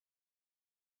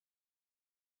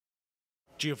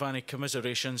Giovanni,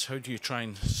 commiserations. How do you try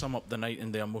and sum up the night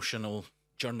and the emotional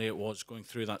journey it was going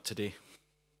through that today?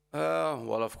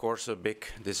 Well, of course, a big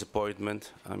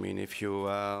disappointment. I mean, if you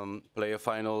play a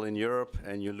final in Europe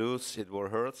and you lose, it will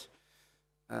hurt.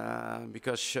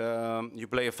 Because you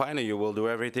play a final, you will do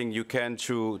everything you can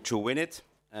to win it,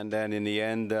 and then in the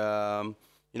end,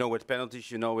 you know, with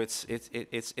penalties, you know,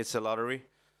 it's a lottery.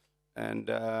 And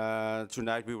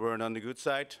tonight we weren't on the good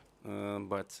side,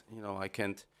 but you know, I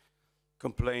can't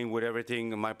complain with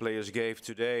everything my players gave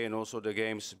today and also the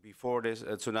games before this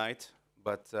tonight.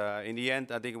 But in the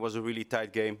end, I think it was a really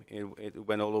tight game. It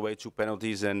went all the way to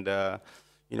penalties, and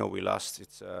you know, we lost.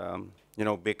 It's you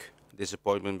know, big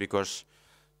disappointment because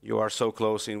you are so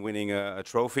close in winning a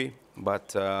trophy. But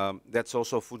that's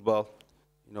also football.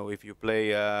 You know, if you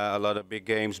play a lot of big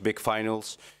games, big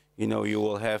finals, you know, you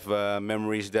will have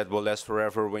memories that will last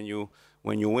forever when you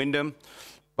win them.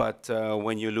 But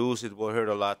when you lose, it will hurt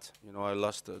a lot. You know, I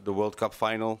lost the World Cup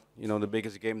final, you know, the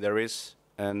biggest game there is,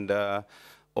 and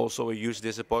also a huge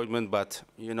disappointment. But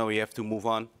you know, you have to move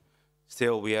on.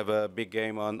 Still, we have a big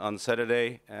game on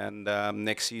Saturday, and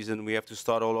next season we have to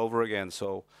start all over again.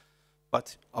 So,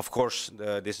 but of course,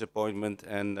 the disappointment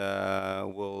and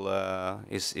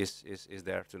is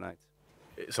there tonight.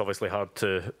 It's obviously hard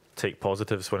to take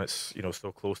positives when it's, you know,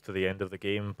 so close to the end of the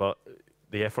game, but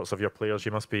the efforts of your players,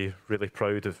 you must be really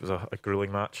proud. It was a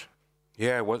grueling match.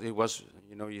 Yeah, it was.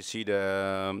 You know, you see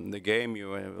the game.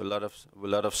 You have a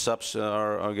lot of subs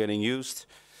are getting used.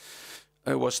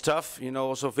 It was tough, you know,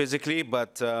 also physically.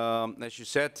 But as you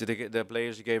said, the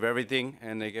players gave everything,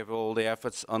 and they gave all the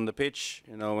efforts on the pitch.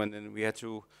 You know, and then we had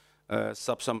to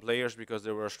sub some players because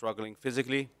they were struggling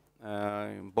physically,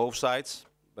 both sides.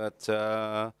 But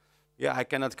yeah, I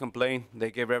cannot complain. They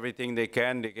gave everything they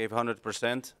can. They gave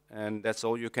 100%, and that's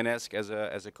all you can ask as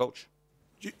a coach.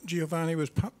 Giovanni, was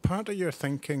part of your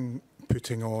thinking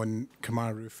putting on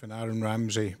Kemar Roofe and Aaron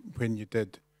Ramsey when you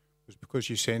did was because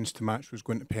you sensed the match was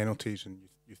going to penalties, and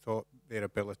you thought their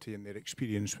ability and their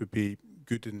experience would be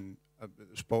good in a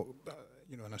spot,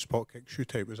 you know, in a spot kick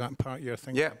shootout? Was that part of your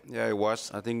thinking? Yeah, it was.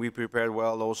 I think we prepared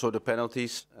well. Also the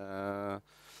penalties.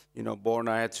 You know,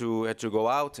 Borna had to go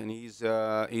out, and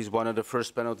he's one of the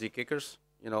first penalty kickers.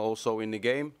 You know, also in the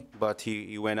game, but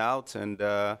he went out, and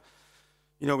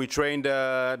you know, we trained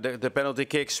the penalty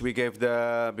kicks. We gave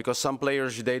because some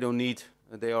players they don't need,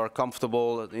 they are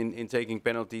comfortable in taking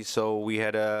penalties. So we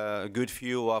had a good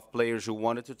view of players who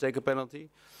wanted to take a penalty,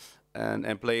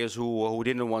 and players who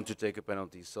didn't want to take a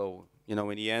penalty. So you know,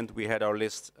 in the end, we had our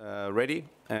list ready,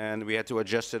 and we had to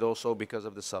adjust it also because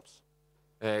of the subs.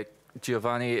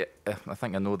 Giovanni, I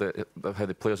think I know how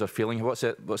the players are feeling. What's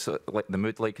it like, the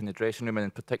mood like in the dressing room, and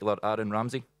in particular Aaron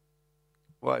Ramsey?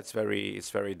 Well, it's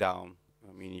very down.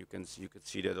 I mean, you could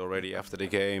see that already after the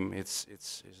game. It's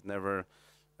never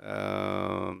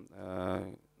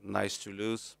nice to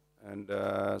lose, and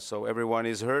so everyone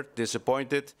is hurt,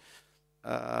 disappointed,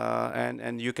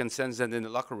 and you can sense that in the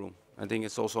locker room. I think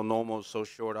it's also normal, so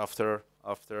short after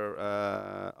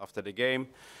the game.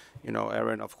 You know,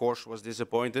 Aaron, of course, was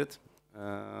disappointed,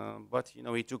 but you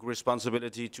know, he took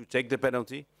responsibility to take the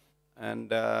penalty, and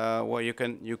well, you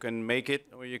can make it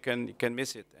or you can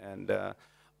miss it, and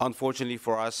unfortunately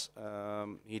for us,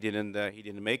 he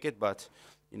didn't make it. But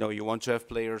you know, you want to have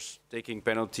players taking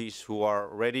penalties who are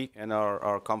ready and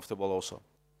are comfortable also.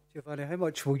 Giovanni, how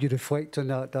much will you reflect on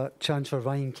that chance for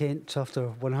Ryan Kent after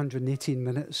 118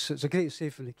 minutes? It's a great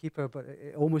save from the keeper, but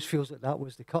it almost feels like that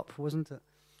was the cup, wasn't it?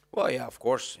 Well, yeah, of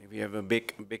course. If you have a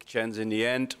big chance in the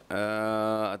end,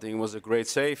 I think it was a great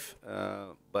save.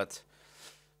 But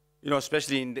you know,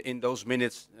 especially in those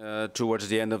minutes towards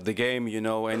the end of the game, you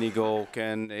know, any goal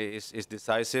is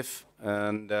decisive,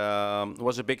 and it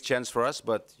was a big chance for us.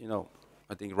 But you know,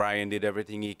 I think Ryan did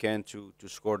everything he can to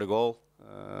score the goal.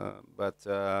 But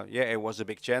yeah, it was a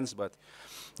big chance. But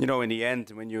you know, in the end,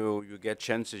 when you get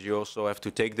chances, you also have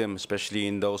to take them, especially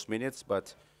in those minutes.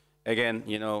 But again,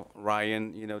 you know,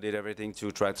 Ryan, you know, did everything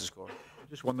to try to score.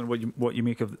 Just wondering what you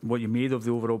made of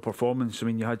the overall performance. I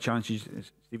mean, you had chances.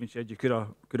 As Stephen said, you could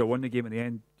have won the game in the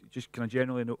end. Just kind of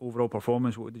generally in the overall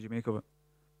performance, what did you make of it?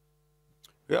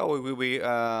 Yeah, we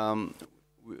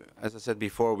as I said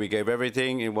before, we gave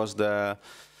everything. It was a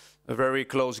very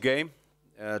close game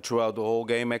throughout the whole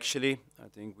game. Actually, I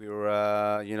think we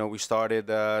were, you know, we started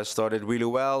really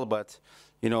well, but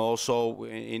you know, also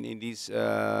in these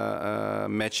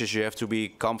matches, you have to be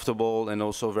comfortable and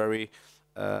also very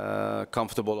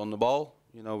comfortable on the ball.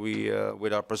 You know, we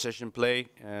with our possession play,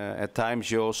 at times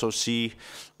you also see,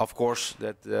 of course,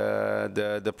 that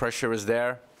the pressure is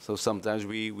there. So sometimes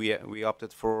we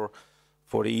opted for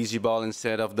the easy ball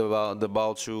instead of the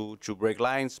ball to break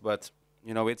lines. But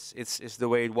you know, it's the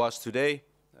way it was today.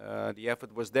 The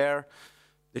effort was there,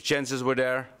 the chances were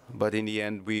there, but in the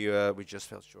end we just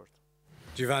fell short.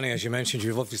 Giovanni, as you mentioned,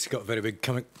 you've obviously got a very big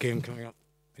game coming up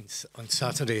on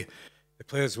Saturday. The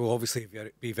players will obviously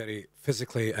be very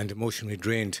physically and emotionally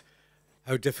drained.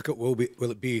 How difficult will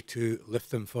it be to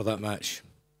lift them for that match?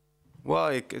 Well,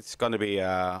 it's going to be,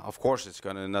 of course, it's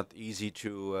going to not easy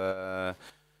to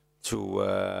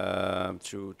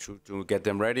get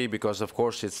them ready, because of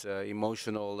course it's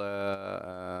emotional.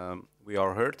 We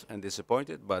are hurt and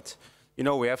disappointed, but you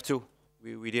know, we have to.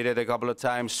 We did it a couple of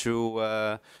times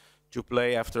to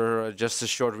play after just a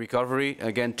short recovery.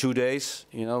 Again, 2 days.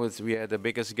 You know, we had the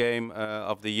biggest game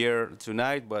of the year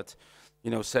tonight, but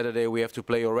you know, Saturday we have to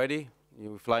play already.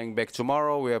 We're flying back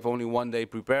tomorrow. We have only 1 day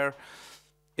prepare.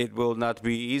 It will not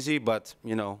be easy, but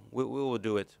you know, we will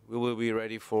do it. We will be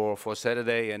ready for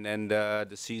Saturday and end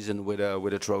the season with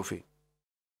a trophy.